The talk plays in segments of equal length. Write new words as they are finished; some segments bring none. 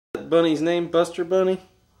bunny's name? Buster Bunny?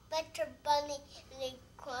 Buster Bunny, and they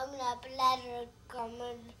climbing up a ladder,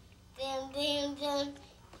 coming down.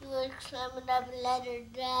 He was climbing up a ladder,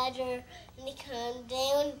 and he come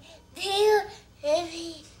down, and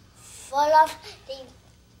he fall off. He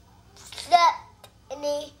slept, and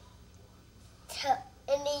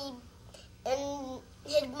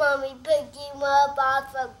his mommy picked him up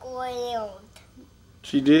off the ground.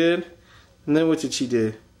 She did? And then what did she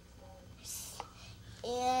do?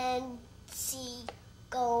 And she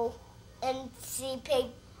go and she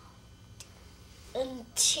picked and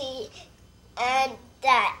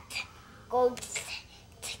that go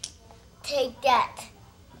take that.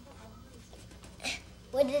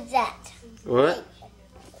 What is that? What?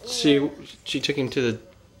 She took him to the.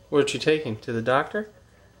 Where'd she take him? To the doctor?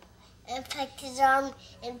 And picked his arm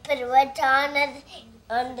and put it right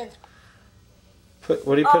on the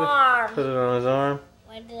What do you put arm. Put it on his arm?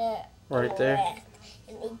 Right there.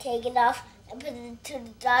 And he take it off and put it to the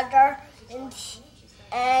doctor,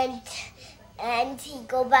 and he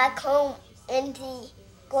go back home, and he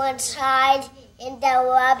go inside, and that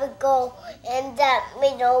rabbit go, and that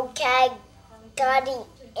little cat got him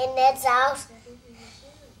in his house.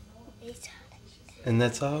 And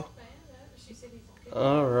that's all?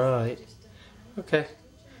 All right. Okay.